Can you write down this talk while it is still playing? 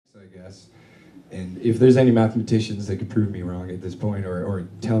I guess. And if there's any mathematicians that could prove me wrong at this point, or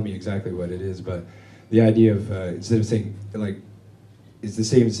tell me exactly what it is, but the idea of, instead of saying, like, it's the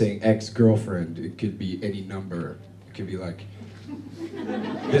same as saying ex-girlfriend. It could be any number. It could be like,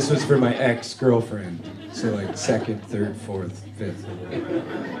 this was for my ex-girlfriend. So like second, third, fourth, fifth.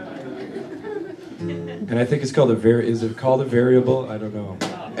 And I think it's called is it called a variable? I don't know.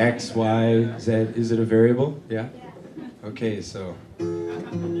 X, Y, Z, is it a variable? Yeah? Okay, so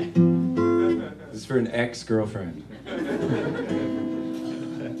this is for an ex-girlfriend.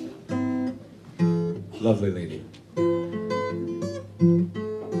 Lovely lady.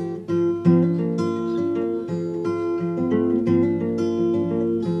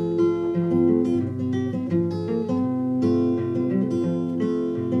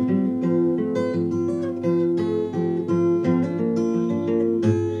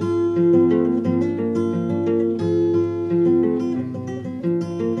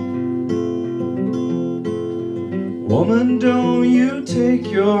 Woman, don't you take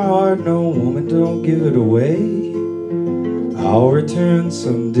your heart, no woman, don't give it away. I'll return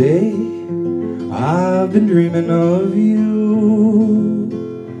someday. I've been dreaming of you.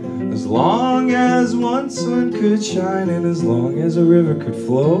 As long as one sun could shine and as long as a river could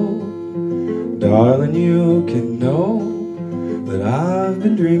flow, darling, you can know that I've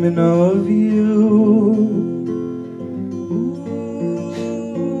been dreaming of you.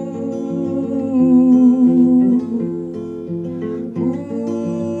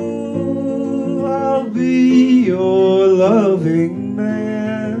 Loving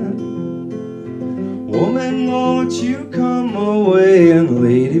man. Woman, won't you come away and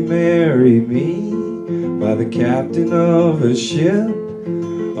lady marry me by the captain of a ship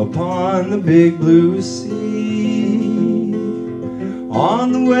upon the big blue sea,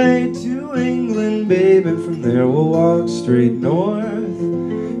 on the way to England, babe, and from there we'll walk straight north.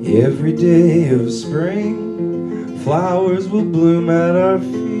 Every day of spring flowers will bloom at our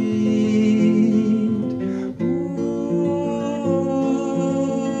feet.